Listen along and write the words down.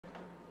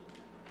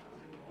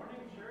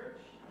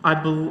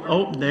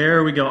Oh,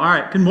 there we go. All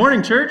right. Good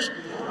morning, church.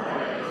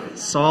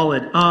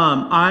 Solid.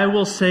 I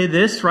will say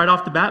this right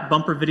off the bat.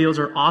 Bumper videos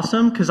are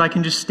awesome because I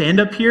can just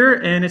stand up here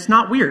and it's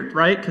not weird,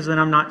 right? Because then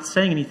I'm not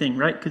saying anything,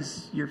 right?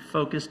 Because you're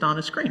focused on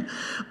a screen.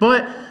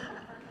 But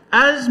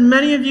as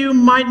many of you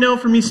might know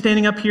from me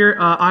standing up here,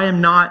 I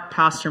am not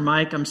Pastor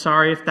Mike. I'm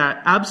sorry if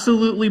that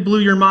absolutely blew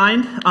your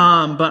mind,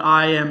 but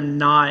I am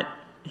not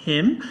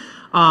him.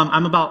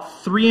 I'm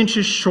about 3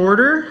 inches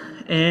shorter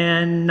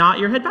and not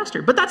your head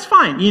pastor. But that's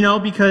fine,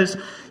 because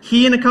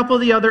he and a couple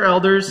of the other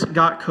elders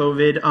got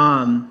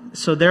COVID.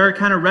 So they're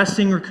kind of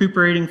resting,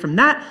 recuperating from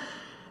that.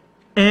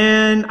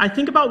 And I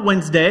think about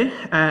Wednesday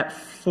at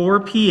 4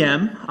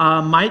 p.m.,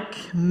 Mike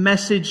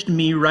messaged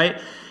me, right?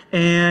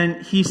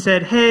 And he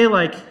said, hey,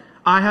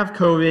 I have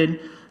COVID.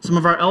 Some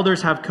of our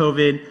elders have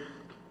COVID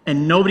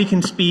and nobody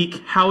can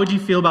speak. How would you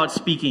feel about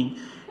speaking?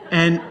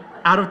 And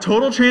out of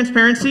total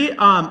transparency,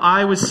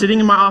 I was sitting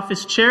in my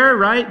office chair,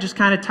 right, just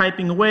kind of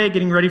typing away,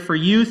 getting ready for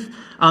youth.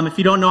 If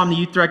you don't know, I'm the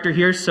youth director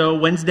here, so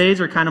Wednesdays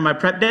are kind of my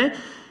prep day.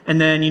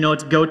 And then,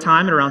 it's go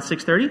time at around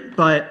 6:30.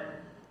 But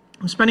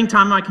I'm spending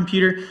time on my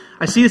computer.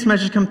 I see this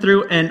message come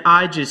through, and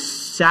I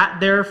just sat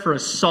there for a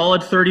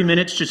solid 30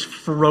 minutes just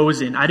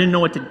frozen. I didn't know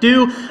what to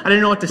do. I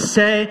didn't know what to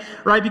say,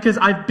 right? Because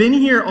I've been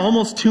here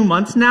almost 2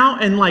 months now,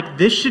 and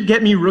this should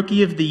get me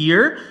Rookie of the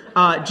Year,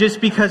 just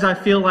because I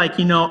feel like,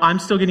 I'm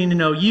still getting to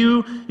know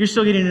you. You're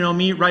still getting to know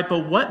me, right?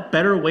 But what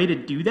better way to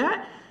do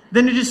that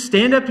than to just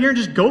stand up here and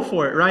just go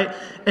for it, right?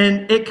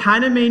 And it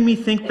kind of made me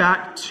think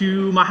back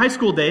to my high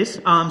school days,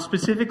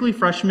 specifically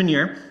freshman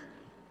year,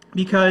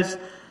 because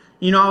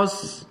I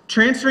was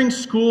transferring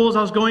schools.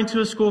 I was going to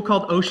a school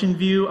called Ocean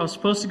View. I was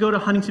supposed to go to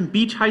Huntington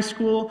Beach High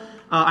School.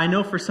 I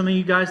know for some of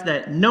you guys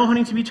that know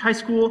Huntington Beach High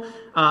School,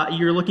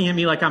 you're looking at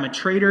me like I'm a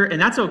traitor, and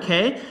that's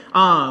okay.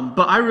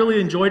 But I really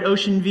enjoyed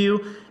Ocean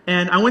View,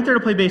 and I went there to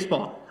play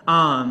baseball.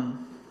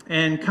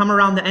 And come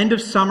around the end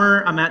of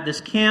summer, I'm at this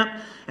camp,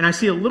 and I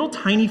see a little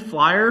tiny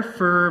flyer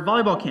for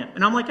volleyball camp.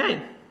 And I'm like,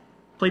 hey,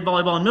 played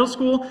volleyball in middle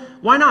school.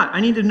 Why not?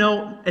 I need to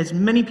know as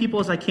many people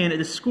as I can at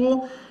this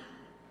school.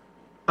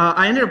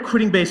 I ended up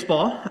quitting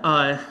baseball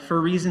for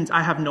reasons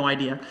I have no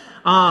idea.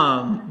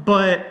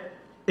 But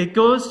it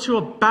goes to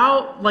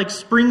about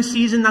spring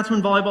season. That's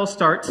when volleyball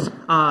starts.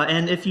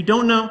 And if you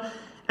don't know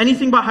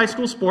anything about high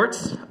school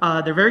sports,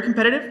 they're very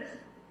competitive.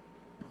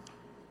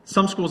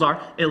 Some schools are,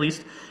 at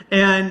least.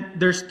 And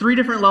there's 3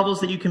 different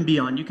levels that you can be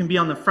on. You can be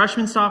on the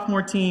freshman,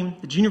 sophomore team,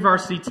 the junior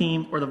varsity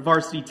team, or the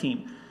varsity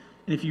team.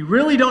 And if you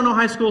really don't know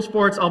high school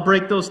sports, I'll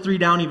break those 3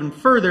 down even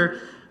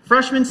further.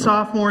 Freshman,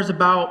 sophomore is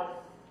about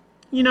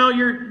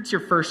it's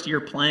your first year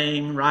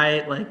playing,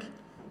 right?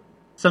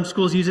 Some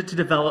schools use it to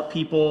develop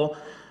people.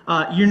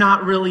 You're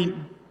not really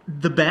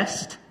the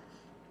best.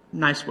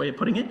 Nice way of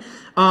putting it.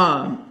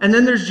 And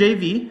then there's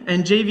JV.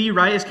 And JV,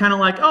 right, is kind of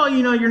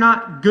you're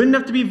not good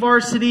enough to be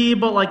varsity,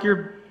 but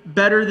you're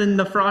better than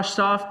the frosh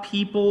soft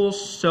people.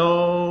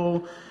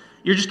 So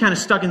you're just kind of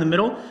stuck in the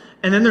middle.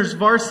 And then there's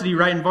varsity,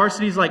 right? And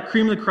varsity is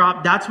cream of the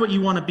crop. That's what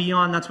you want to be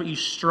on. That's what you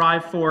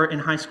strive for in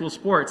high school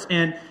sports.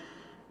 And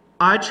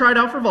I tried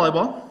out for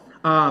volleyball.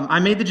 I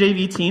made the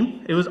JV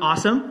team. It was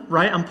awesome,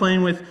 right? I'm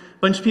playing with a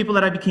bunch of people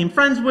that I became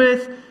friends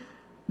with.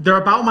 They're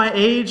about my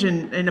age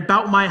and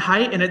about my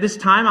height. And at this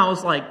time, I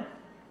was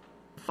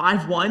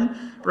 5'1",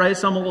 right?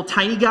 So I'm a little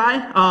tiny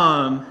guy.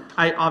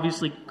 I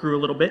obviously grew a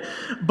little bit.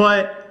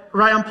 But,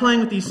 right, I'm playing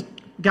with these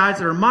guys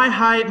that are my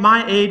height,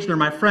 my age. They're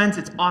my friends.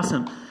 It's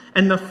awesome.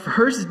 And the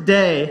first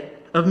day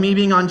of me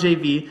being on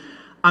JV,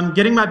 I'm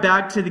getting my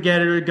bag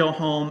together to go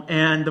home,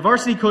 and the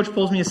varsity coach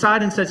pulls me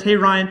aside and says, hey,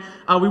 Ryan,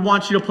 we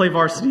want you to play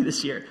varsity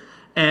this year.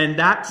 And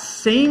that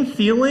same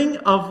feeling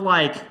of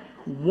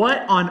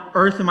what on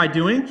earth am I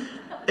doing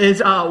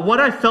is what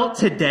I felt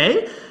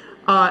today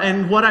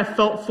and what I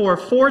felt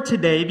for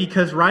today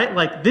because,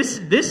 right, this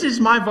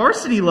is my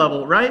varsity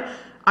level, right?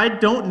 I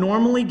don't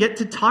normally get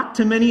to talk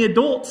to many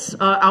adults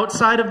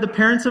outside of the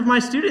parents of my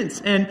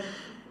students, and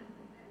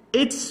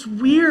it's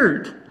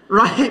weird.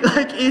 Right?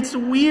 It's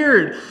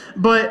weird.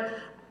 But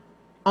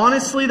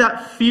honestly,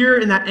 that fear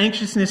and that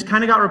anxiousness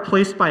kind of got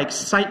replaced by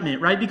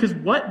excitement, right? Because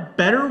what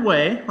better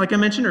way, like I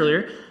mentioned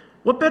earlier,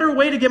 what better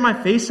way to get my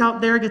face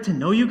out there, get to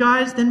know you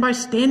guys, than by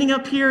standing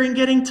up here and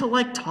getting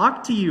to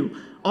talk to you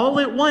all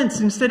at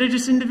once instead of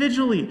just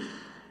individually.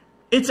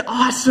 It's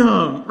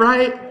awesome,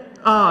 right?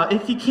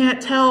 If you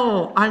can't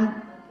tell, I'm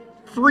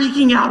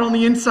freaking out on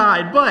the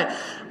inside, but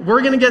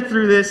we're going to get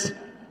through this.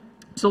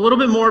 So a little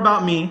bit more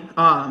about me.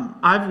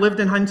 I've lived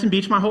in Huntington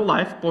Beach my whole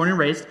life, born and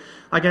raised.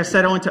 Like I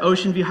said, I went to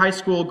Ocean View High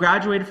School,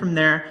 graduated from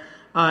there,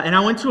 and I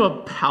went to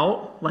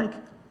about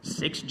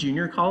 6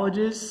 junior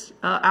colleges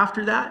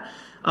after that.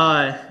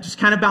 Just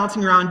kind of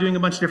bouncing around, doing a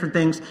bunch of different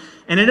things,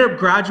 and ended up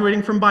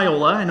graduating from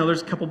Biola. I know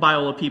there's a couple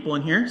Biola people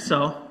in here,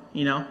 so,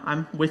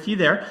 I'm with you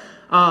there.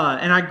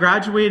 And I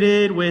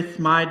graduated with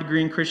my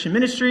degree in Christian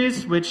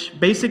Ministries, which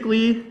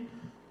basically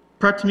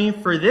prepped me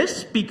for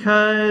this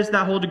because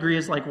that whole degree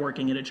is like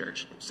working at a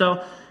church.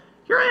 So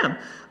here I am.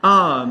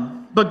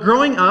 But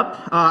growing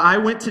up, I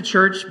went to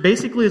church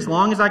basically as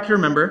long as I could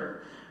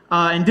remember.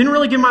 and didn't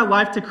really give my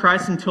life to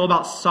Christ until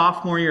about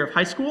sophomore year of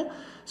high school.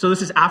 So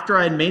this is after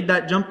I had made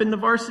that jump into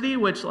varsity,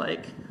 which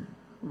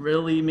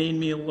really made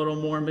me a little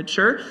more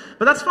mature,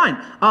 but that's fine.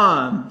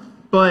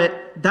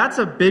 But that's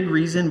a big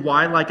reason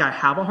why I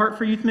have a heart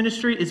for youth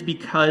ministry, is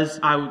because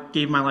I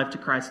gave my life to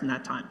Christ in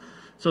that time.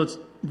 So it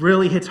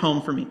really hits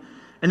home for me.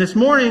 And this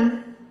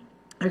morning,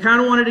 I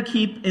kind of wanted to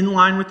keep in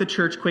line with the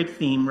church Quake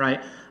theme,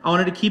 right? I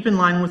wanted to keep in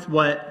line with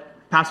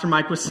what Pastor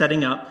Mike was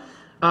setting up.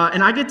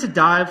 And I get to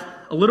dive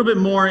a little bit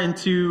more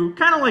into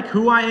kind of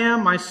who I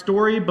am, my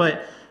story,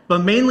 but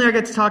mainly I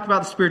get to talk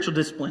about the spiritual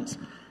disciplines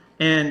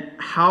and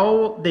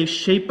how they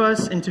shape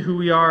us into who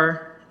we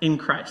are in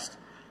Christ.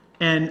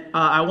 And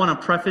I want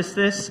to preface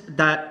this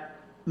that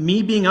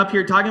me being up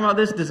here talking about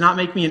this does not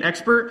make me an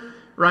expert,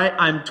 right?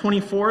 I'm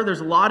 24.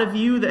 There's a lot of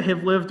you that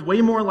have lived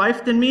way more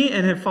life than me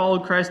and have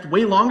followed Christ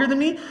way longer than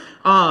me.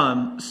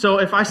 So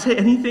if I say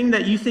anything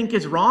that you think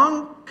is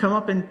wrong, come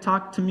up and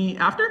talk to me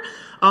after.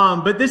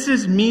 But this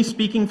is me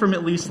speaking from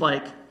at least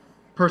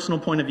personal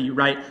point of view,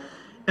 right?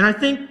 And I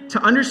think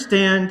to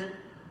understand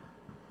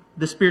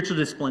the spiritual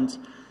disciplines,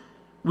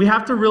 we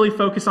have to really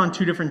focus on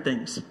two different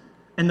things.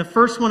 And the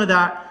first one of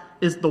that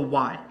is the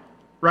why,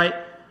 right?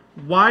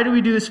 Why do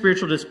we do the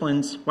spiritual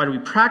disciplines? Why do we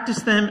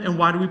practice them? And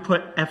why do we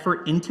put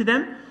effort into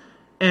them?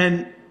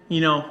 And,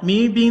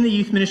 me being the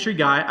youth ministry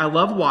guy, I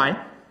love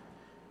why.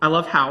 I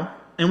love how.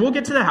 And we'll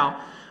get to the how.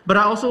 But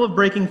I also love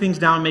breaking things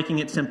down and making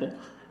it simple,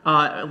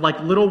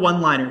 little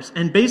one-liners.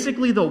 And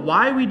basically the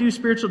why we do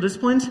spiritual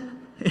disciplines,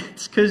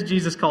 it's because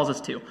Jesus calls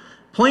us to.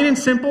 Plain and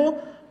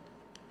simple,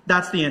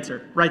 that's the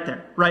answer right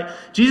there, right?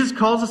 Jesus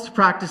calls us to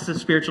practice the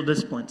spiritual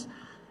disciplines.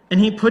 And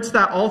he puts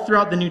that all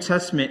throughout the New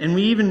Testament. And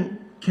we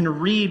even can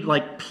read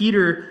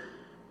Peter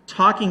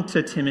talking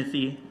to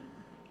Timothy.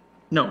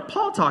 No,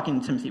 Paul talking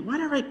to Timothy. Why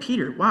did I write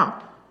Peter?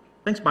 Wow.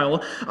 Thanks,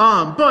 Biola.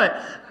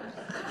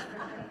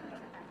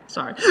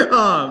 Sorry.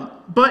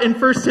 But in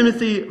 1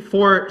 Timothy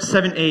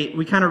 4:7-8,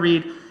 we kind of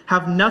read,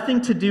 "Have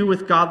nothing to do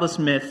with godless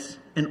myths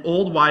and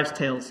old wives'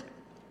 tales.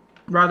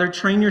 Rather,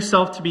 train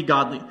yourself to be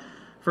godly.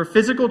 For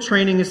physical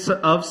training is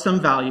of some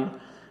value,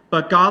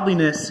 but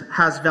godliness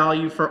has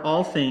value for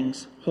all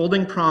things,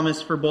 holding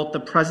promise for both the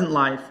present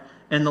life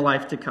and the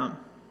life to come."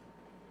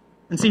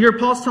 And see, here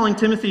Paul's telling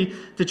Timothy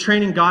to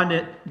train in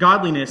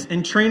godliness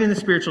and train in the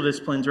spiritual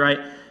disciplines, right?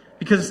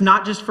 Because it's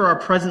not just for our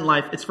present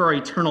life, it's for our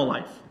eternal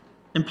life.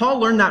 And Paul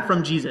learned that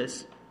from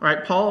Jesus,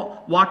 right?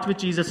 Paul walked with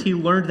Jesus. He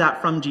learned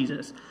that from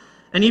Jesus.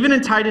 And even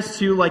in Titus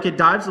 2, it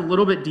dives a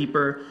little bit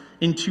deeper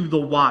into the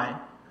why.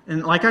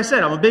 And like I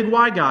said, I'm a big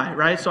why guy,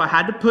 right? So I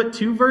had to put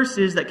two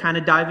verses that kind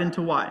of dive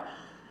into why.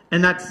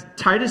 And that's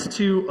Titus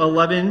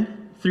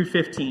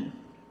 2:11-15.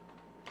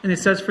 And it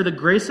says, "For the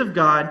grace of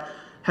God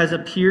has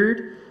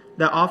appeared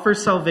that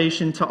offers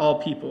salvation to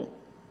all people.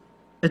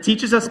 It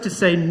teaches us to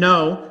say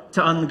no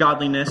to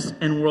ungodliness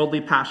and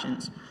worldly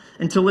passions,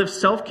 and to live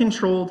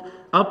self-controlled,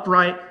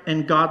 upright,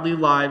 and godly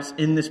lives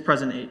in this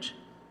present age,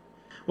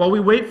 while we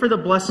wait for the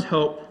blessed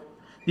hope,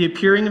 the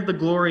appearing of the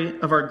glory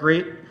of our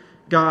great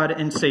God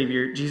and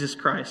Savior, Jesus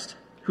Christ,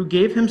 who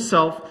gave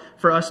himself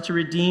for us to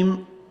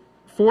redeem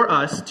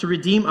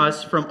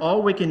us from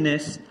all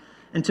wickedness,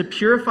 and to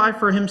purify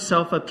for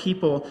himself a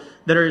people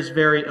that are his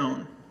very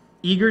own,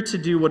 eager to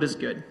do what is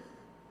good.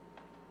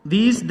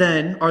 These,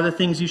 then, are the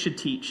things you should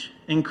teach.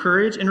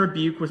 Encourage and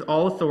rebuke with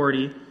all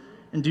authority,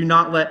 and do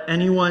not let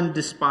anyone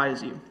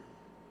despise you."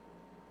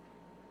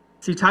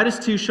 See, Titus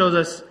 2 shows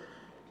us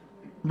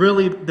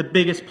really the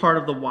biggest part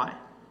of the why,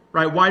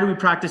 right? Why do we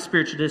practice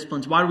spiritual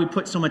disciplines? Why do we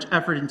put so much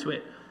effort into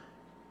it?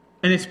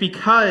 And it's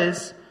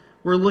because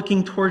we're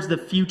looking towards the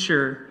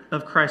future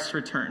of Christ's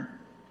return,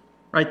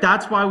 right?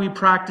 That's why we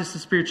practice the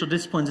spiritual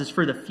disciplines, is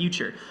for the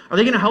future. Are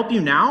they going to help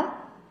you now?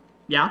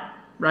 Yeah,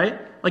 right?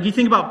 You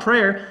think about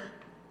prayer.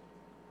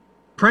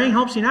 Praying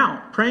helps you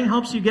now. Praying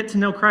helps you get to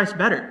know Christ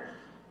better.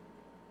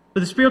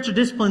 But the spiritual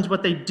disciplines,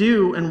 what they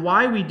do and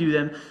why we do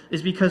them,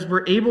 is because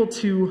we're able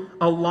to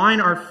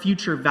align our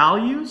future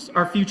values,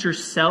 our future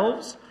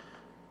selves,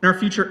 and our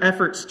future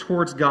efforts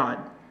towards God.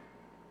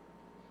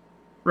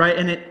 Right?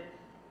 And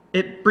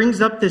it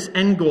brings up this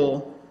end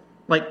goal,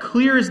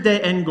 clear as day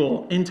end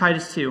goal in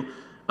Titus 2,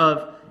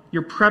 of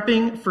you're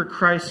prepping for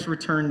Christ's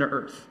return to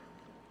earth.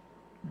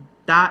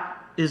 That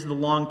is the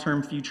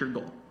long-term future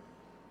goal.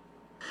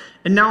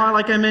 And now,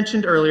 like I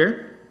mentioned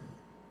earlier,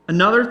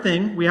 another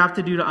thing we have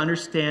to do to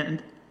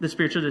understand the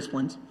spiritual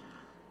disciplines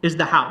is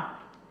the how.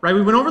 Right?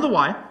 We went over the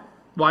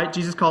why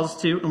Jesus calls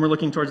us to, and we're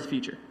looking towards the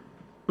future.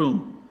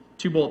 Boom.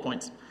 2 bullet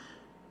points.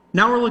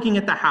 Now we're looking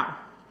at the how.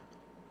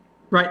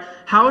 Right?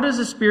 How does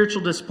the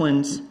spiritual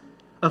disciplines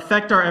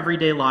affect our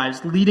everyday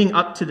lives leading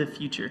up to the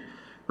future?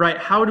 Right?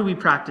 How do we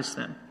practice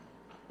them?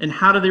 And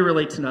how do they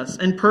relate to us?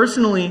 And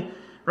personally,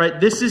 right,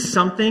 this is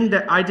something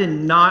that I did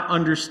not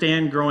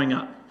understand growing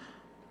up.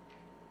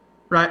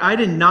 Right? I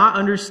did not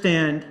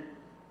understand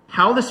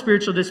how the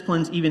spiritual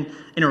disciplines even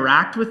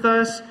interact with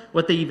us,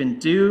 what they even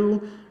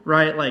do,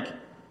 right?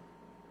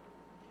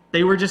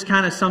 They were just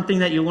kind of something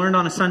that you learned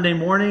on a Sunday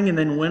morning and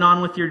then went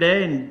on with your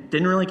day and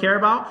didn't really care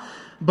about.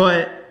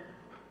 But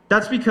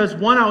That's because,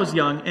 one, I was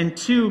young, and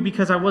two,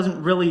 because I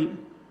wasn't really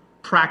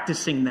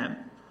practicing them.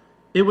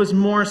 It was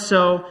more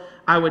so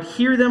I would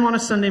hear them on a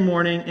Sunday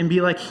morning and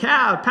be like,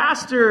 yeah,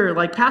 Pastor,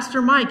 like Pastor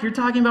Mike, you're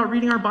talking about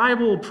reading our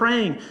Bible,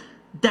 praying.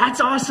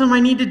 That's awesome. I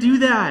need to do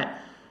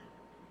that.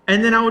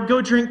 And then I would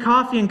go drink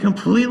coffee and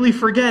completely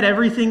forget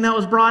everything that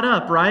was brought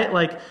up, right?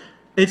 Like,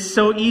 it's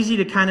so easy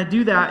to kind of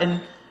do that.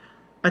 And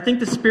I think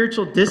the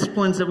spiritual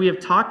disciplines that we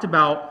have talked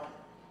about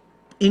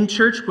in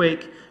Church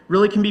Quake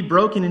really can be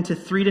broken into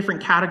three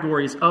different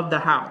categories of the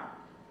how,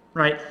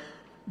 right?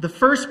 The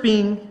first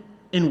being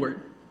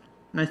inward.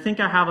 And I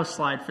think I have a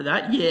slide for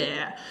that.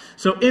 Yeah.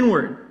 So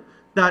inward,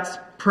 that's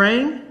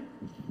praying,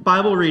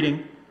 Bible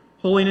reading,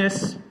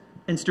 holiness,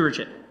 and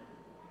stewardship.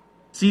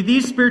 See,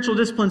 these spiritual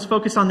disciplines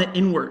focus on the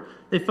inward.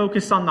 They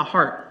focus on the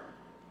heart,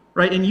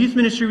 right? In youth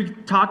ministry, we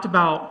talked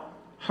about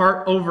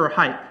heart over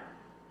hype.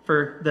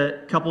 For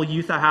the couple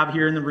youth I have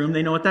here in the room,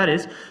 they know what that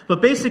is.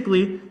 But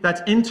basically, that's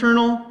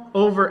internal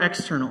over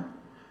external,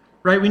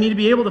 right? We need to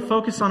be able to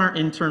focus on our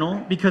internal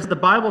because the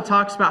Bible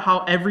talks about how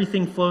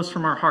everything flows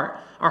from our heart.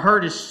 Our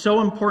heart is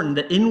so important.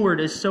 The inward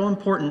is so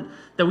important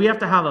that we have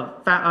to have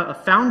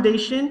a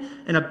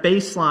foundation and a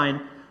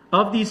baseline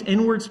of these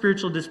inward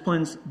spiritual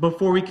disciplines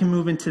before we can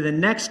move into the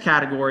next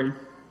category,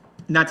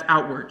 and that's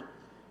outward,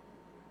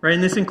 right?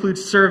 And this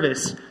includes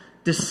service,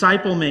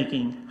 disciple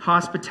making,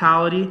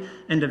 hospitality,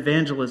 and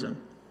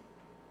evangelism.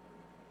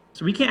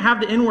 So we can't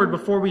have the inward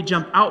before we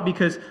jump out,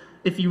 because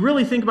if you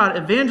really think about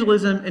it,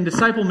 evangelism and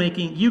disciple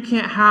making, you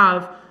can't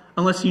have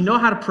unless you know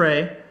how to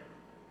pray,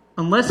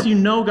 unless you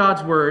know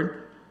God's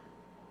word,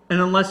 and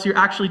unless you're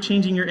actually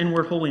changing your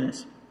inward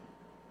holiness.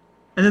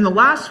 And then the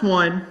last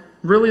one,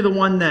 really the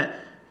one that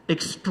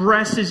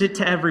expresses it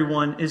to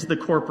everyone, is the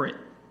corporate.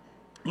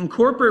 And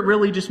corporate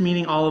really just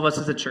meaning all of us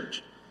as a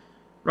church,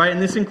 right? And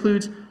this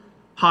includes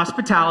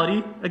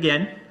hospitality,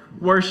 again,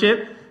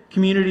 worship,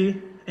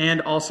 community,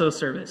 and also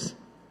service.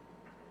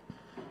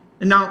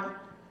 And now,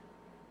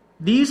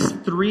 these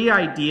three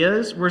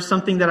ideas were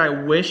something that I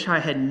wish I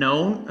had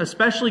known,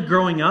 especially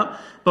growing up,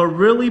 but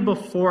really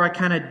before I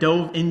kind of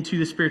dove into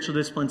the spiritual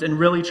disciplines and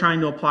really trying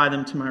to apply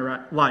them to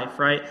my life,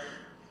 right?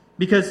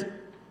 Because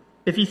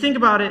if you think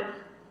about it,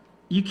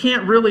 you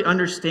can't really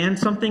understand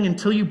something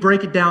until you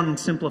break it down and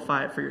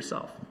simplify it for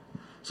yourself.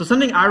 So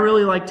something I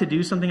really like to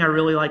do, something I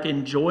really like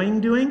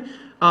enjoying doing,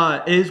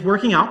 is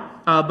working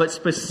out. But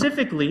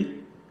specifically,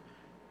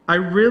 I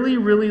really,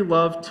 really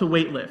love to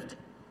weightlift,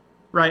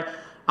 right?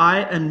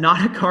 I am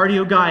not a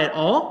cardio guy at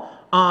all.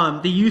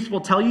 The youth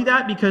will tell you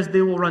that because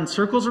they will run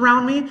circles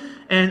around me,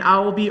 and I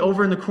will be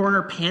over in the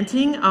corner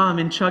panting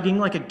and chugging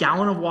like a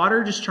gallon of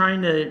water, just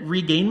trying to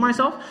regain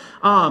myself.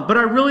 But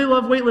I really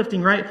love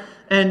weightlifting, right?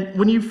 And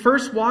when you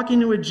first walk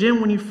into a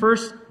gym, when you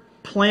first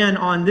plan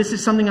on this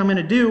is something I'm going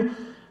to do,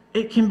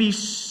 it can be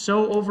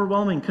so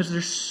overwhelming because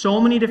there's so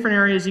many different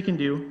areas you can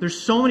do. There's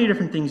so many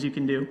different things you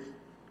can do,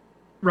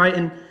 right?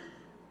 And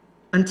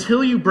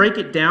until you break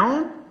it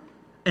down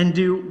and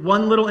do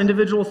one little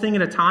individual thing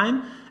at a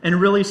time and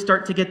really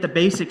start to get the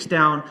basics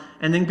down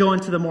and then go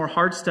into the more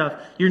hard stuff,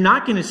 you're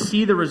not going to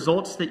see the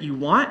results that you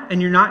want,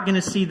 and you're not going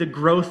to see the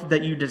growth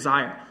that you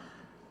desire.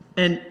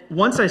 And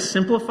once I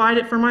simplified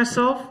it for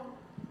myself,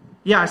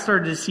 I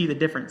started to see the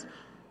difference.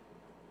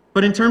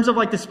 But in terms of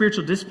like the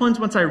spiritual disciplines,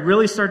 once I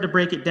really started to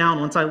break it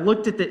down, once I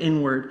looked at the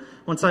inward,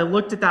 once I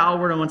looked at the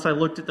outward, and once I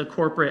looked at the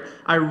corporate,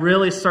 I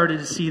really started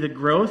to see the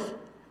growth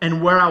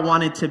and where I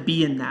wanted to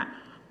be in that.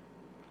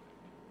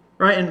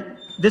 Right? And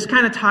this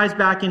kind of ties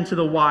back into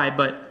the why,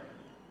 but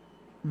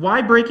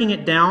why breaking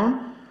it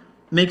down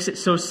makes it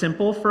so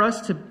simple for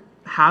us to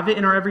have it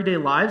in our everyday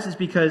lives is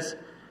because,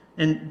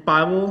 and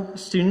Bible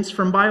students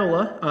from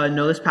Biola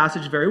know this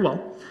passage very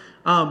well,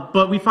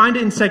 but we find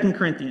it in 2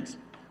 Corinthians,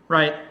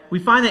 right? We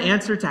find the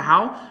answer to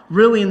how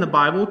really in the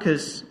Bible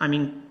because,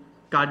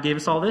 God gave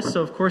us all this,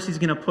 so of course he's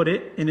going to put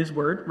it in his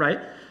word, right?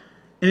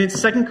 And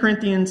it's 2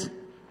 Corinthians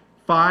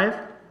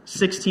 5,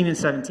 16, and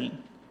 17.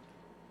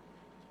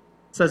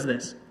 It says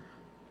this.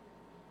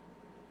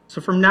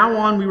 So from now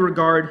on, we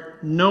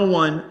regard no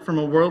one from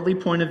a worldly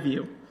point of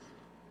view.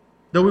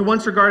 Though we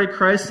once regarded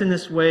Christ in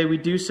this way, we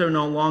do so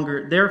no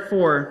longer.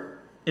 Therefore,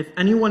 if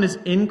anyone is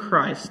in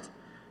Christ,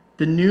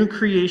 the new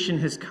creation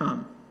has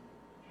come.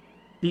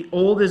 The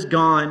old is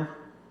gone,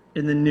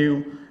 and the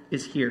new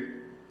is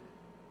here.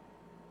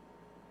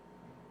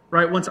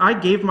 Right? Once I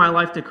gave my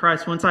life to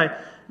Christ,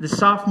 the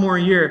sophomore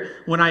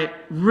year, when I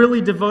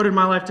really devoted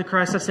my life to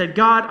Christ, I said,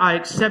 God, I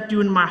accept you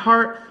in my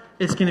heart.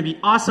 It's going to be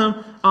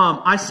awesome.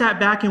 I sat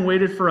back and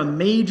waited for a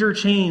major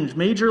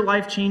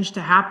life change to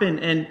happen.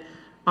 And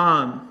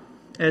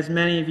as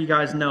many of you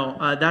guys know,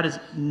 that is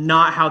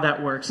not how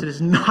that works. It is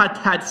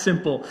not that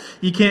simple.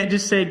 You can't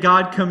just say,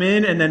 God, come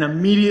in, and then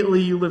immediately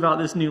you live out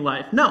this new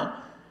life. No.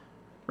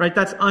 Right?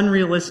 That's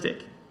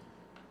unrealistic.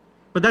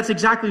 But that's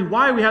exactly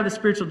why we have the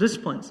spiritual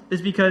disciplines,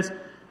 is because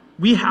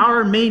we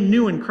are made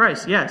new in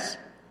Christ, yes.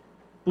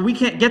 But we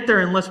can't get there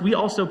unless we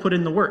also put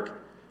in the work.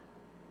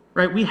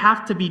 Right? We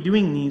have to be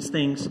doing these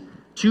things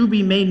to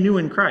be made new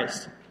in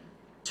Christ,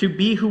 to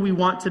be who we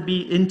want to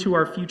be into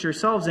our future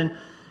selves. And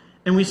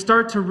and we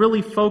start to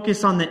really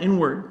focus on the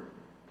inward,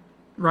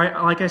 right?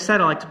 Like I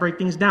said, I like to break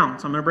things down,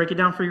 so I'm going to break it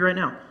down for you right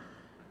now.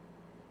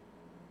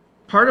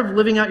 Part of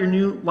living out your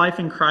new life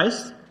in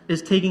Christ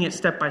is taking it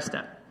step by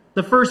step.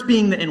 The first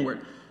being the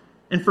inward.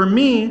 And for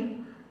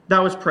me, that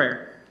was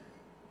prayer.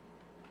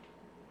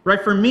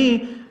 Right? For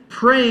me,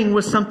 praying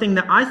was something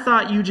that I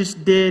thought you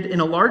just did in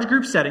a large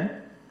group setting.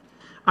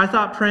 I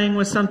thought praying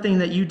was something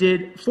that you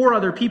did for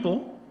other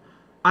people.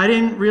 I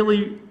didn't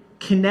really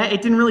connect.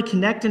 It didn't really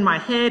connect in my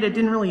head. It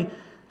didn't really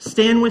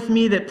stand with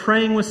me that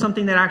praying was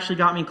something that actually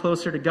got me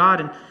closer to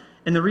God.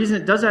 And the reason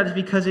it does that is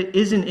because it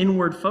is an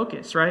inward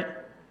focus, right?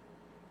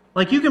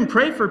 Like, you can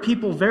pray for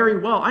people very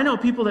well. I know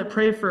people that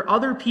pray for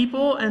other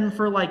people and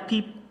for like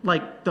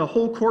the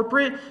whole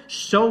corporate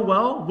so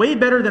well, way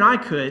better than I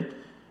could,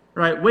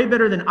 right? Way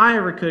better than I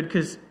ever could,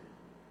 because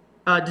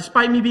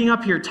despite me being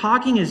up here,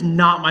 talking is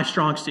not my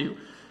strong suit.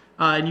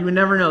 And you would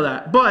never know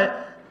that.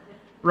 But,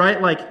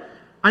 right, like,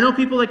 I know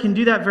people that can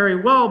do that very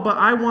well, but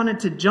I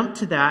wanted to jump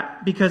to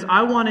that because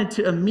I wanted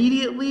to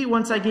immediately,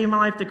 once I gave my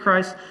life to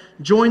Christ,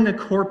 join the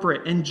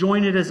corporate and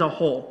join it as a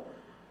whole.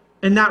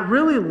 And that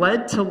really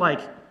led to like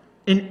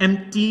an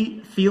empty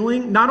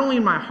feeling, not only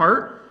in my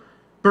heart,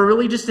 but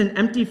really just an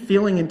empty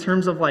feeling in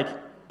terms of like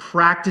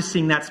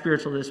practicing that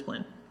spiritual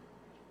discipline.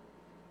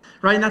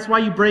 Right? And that's why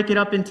you break it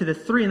up into the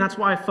three. And that's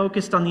why I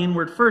focused on the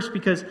inward first,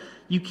 because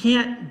you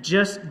can't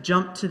just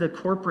jump to the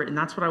corporate. And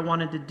that's what I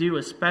wanted to do,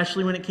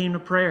 especially when it came to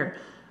prayer.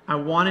 I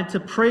wanted to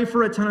pray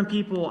for a ton of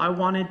people. I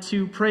wanted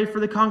to pray for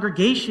the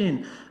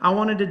congregation. I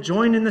wanted to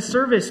join in the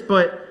service.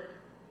 But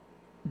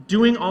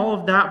doing all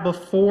of that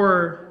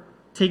before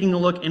taking a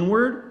look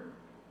inward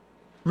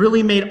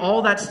really made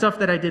all that stuff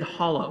that I did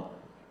hollow.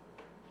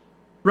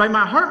 Right?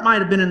 My heart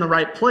might have been in the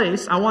right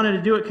place. I wanted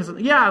to do it because,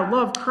 yeah, I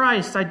love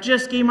Christ. I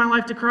just gave my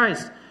life to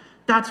Christ.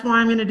 That's why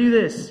I'm going to do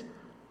this.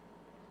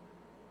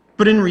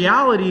 But in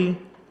reality,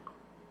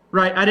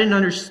 right, I didn't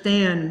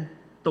understand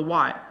the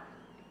why.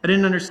 I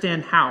didn't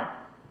understand how.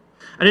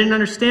 I didn't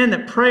understand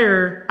that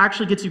prayer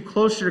actually gets you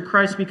closer to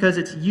Christ because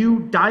it's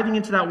you diving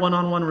into that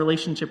one-on-one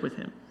relationship with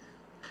Him.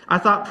 I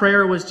thought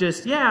prayer was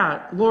just,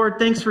 yeah, Lord,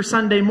 thanks for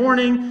Sunday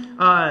morning.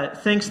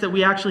 Thanks that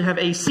we actually have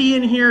AC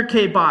in here.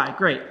 Okay, bye.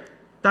 Great.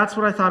 That's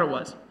what I thought it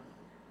was.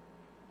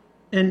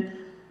 And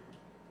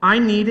I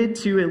needed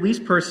to, at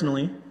least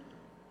personally,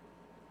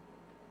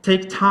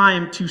 take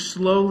time to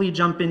slowly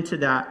jump into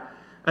that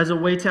as a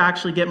way to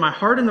actually get my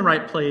heart in the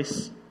right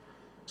place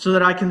so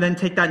that I can then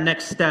take that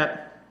next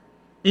step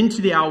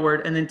into the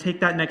outward and then take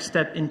that next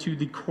step into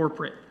the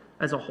corporate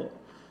as a whole.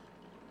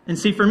 And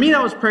see, for me,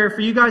 that was prayer.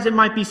 For you guys, it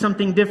might be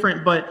something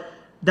different, but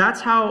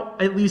that's how,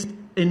 at least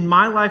in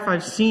my life,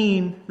 I've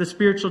seen the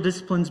spiritual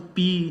disciplines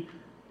be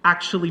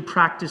actually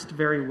practiced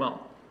very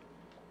well.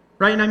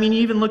 Right? And I mean,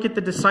 you even look at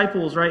the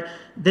disciples, right?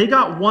 They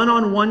got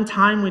one-on-one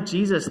time with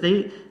Jesus.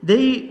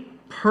 They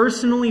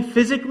personally,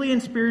 physically,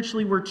 and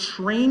spiritually were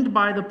trained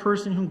by the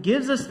person who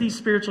gives us these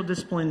spiritual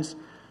disciplines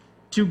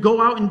to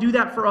go out and do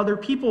that for other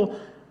people.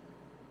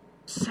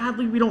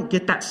 Sadly, we don't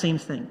get that same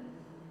thing.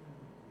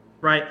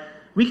 Right?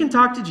 We can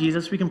talk to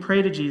Jesus, we can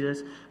pray to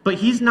Jesus, but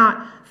He's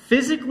not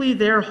physically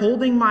there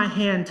holding my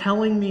hand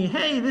telling me,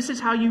 hey, this is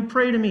how you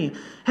pray to me.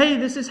 Hey,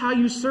 this is how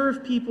you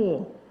serve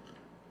people.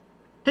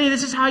 Hey,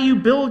 this is how you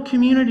build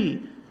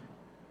community.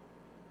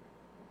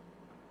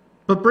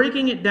 But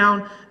breaking it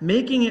down,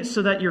 making it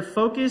so that you're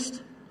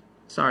focused.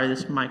 Sorry,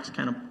 this mic's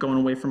kind of going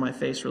away from my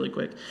face really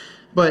quick.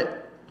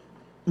 But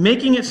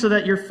making it so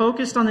that you're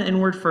focused on the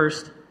inward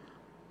first,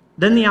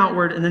 then the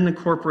outward, and then the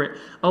corporate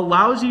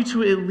allows you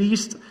to at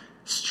least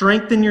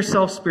strengthen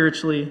yourself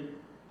spiritually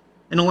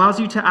and allows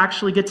you to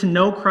actually get to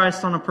know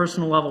Christ on a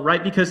personal level,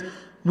 right? Because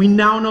we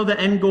now know the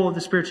end goal of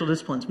the spiritual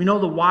disciplines. We know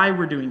the why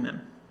we're doing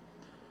them.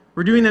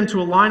 We're doing them to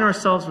align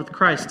ourselves with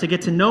Christ, to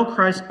get to know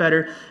Christ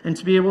better, and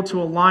to be able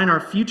to align our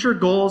future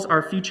goals,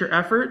 our future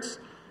efforts,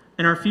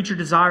 and our future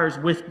desires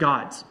with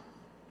God's.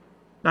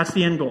 That's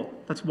the end goal.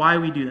 That's why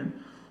we do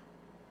them.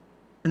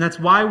 And that's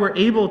why we're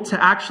able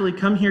to actually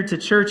come here to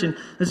church. And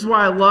this is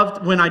why I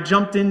loved when I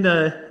jumped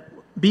into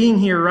being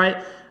here,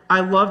 right? I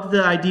loved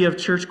the idea of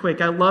Church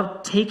Quake. I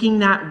loved taking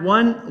that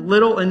one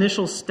little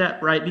initial step,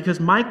 right?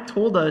 Because Mike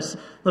told us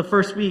the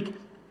first week,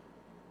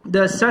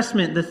 the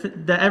assessment,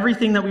 the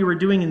everything that we were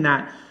doing in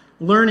that,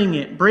 learning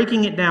it,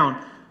 breaking it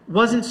down,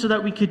 wasn't so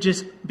that we could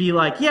just be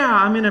like, yeah,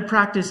 I'm going to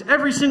practice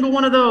every single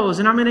one of those,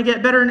 and I'm going to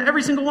get better in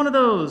every single one of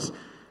those.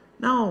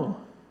 No.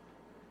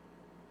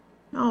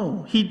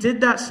 He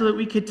did that so that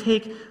we could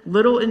take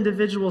little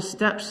individual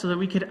steps so that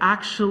we could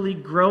actually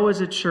grow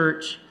as a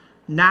church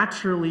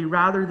naturally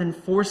rather than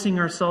forcing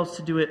ourselves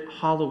to do it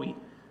hollowly.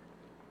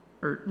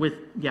 I'm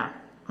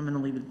going to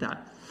leave it at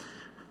that.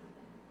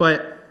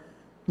 But,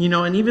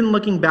 and even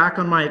looking back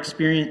on my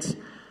experience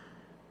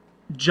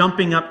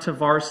jumping up to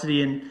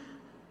varsity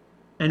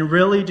and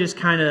really just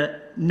kind of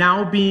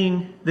now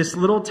being this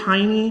little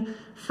tiny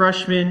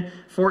freshman,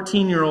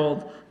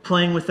 14-year-old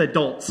playing with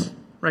adults,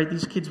 right?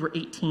 These kids were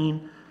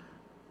 18,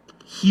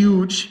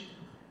 huge,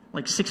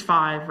 like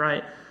 6'5",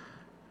 right?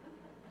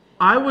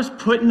 I was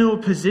put into a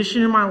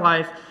position in my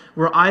life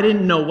where I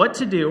didn't know what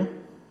to do,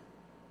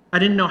 I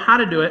didn't know how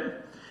to do it,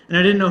 and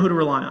I didn't know who to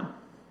rely on.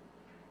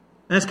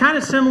 And it's kind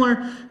of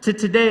similar to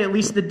today, at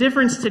least the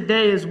difference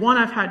today is, one,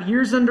 I've had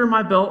years under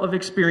my belt of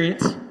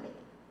experience.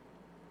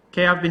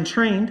 Okay, I've been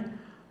trained.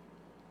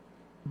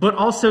 But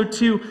also,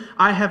 two,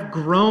 I have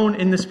grown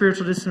in the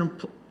spiritual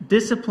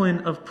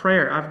discipline of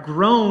prayer. I've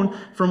grown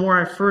from where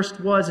I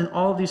first was in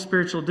all of these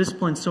spiritual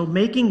disciplines. So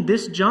making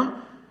this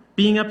jump,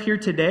 being up here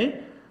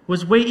today,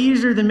 was way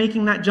easier than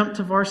making that jump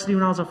to varsity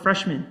when I was a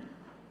freshman.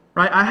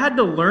 Right? I had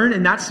to learn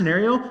in that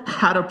scenario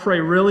how to pray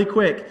really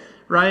quick.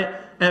 Right?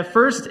 At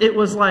first, it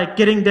was like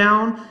getting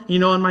down,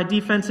 in my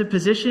defensive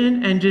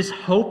position and just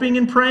hoping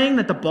and praying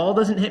that the ball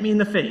doesn't hit me in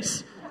the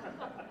face.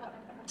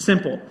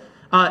 Simple.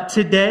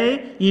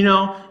 Today,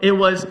 it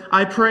was,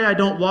 I pray I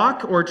don't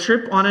walk or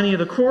trip on any of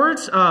the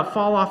cords,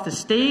 fall off the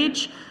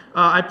stage.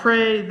 I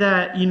pray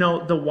that,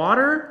 the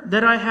water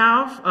that I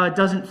have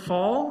doesn't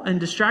fall and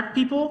distract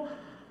people.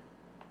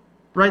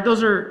 Right?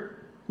 Those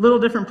are little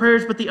different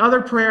prayers. But the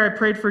other prayer I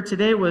prayed for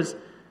today was,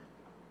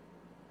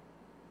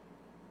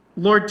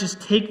 Lord, just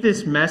take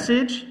this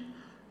message,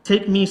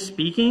 take me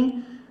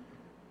speaking,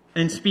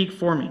 and speak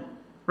for me.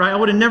 Right? I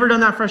would have never done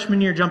that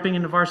freshman year jumping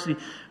into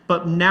varsity.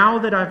 But now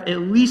that I've at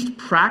least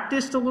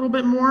practiced a little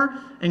bit more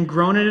and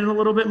grown in it a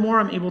little bit more,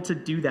 I'm able to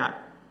do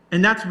that.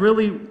 And that's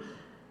really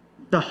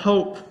the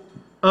hope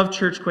of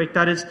Church Quake.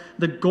 That is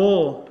the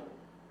goal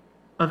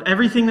of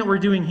everything that we're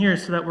doing here,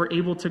 so that we're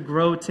able to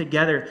grow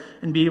together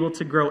and be able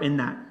to grow in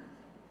that.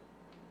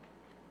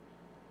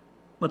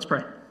 Let's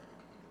pray.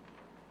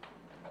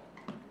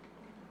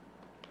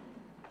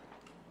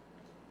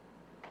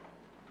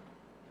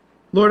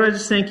 Lord, I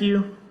just thank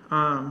you.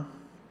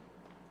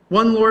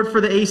 One, Lord, for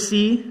the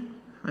AC.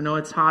 I know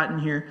it's hot in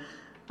here.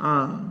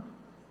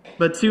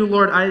 But two,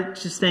 Lord, I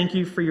just thank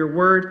you for your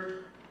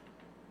word.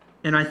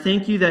 And I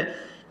thank you that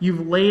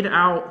you've laid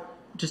out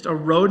just a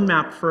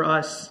roadmap for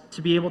us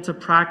to be able to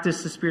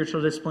practice the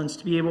spiritual disciplines,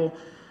 to be able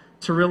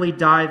to really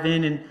dive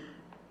in.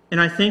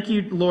 And I thank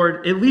you,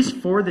 Lord, at least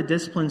for the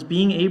disciplines,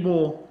 being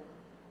able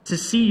to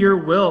see your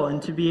will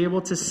and to be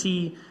able to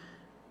see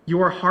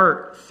your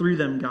heart through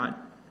them, God.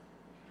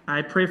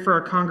 I pray for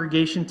our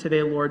congregation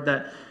today, Lord,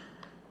 that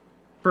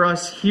for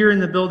us here in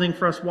the building,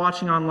 for us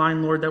watching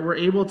online, Lord, that we're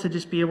able to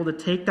just be able to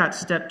take that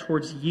step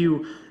towards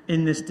you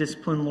in this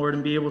discipline, Lord,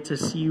 and be able to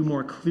see you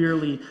more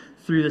clearly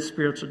through the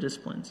spiritual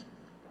disciplines.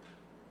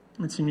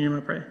 It's in your name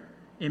I pray.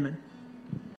 Amen.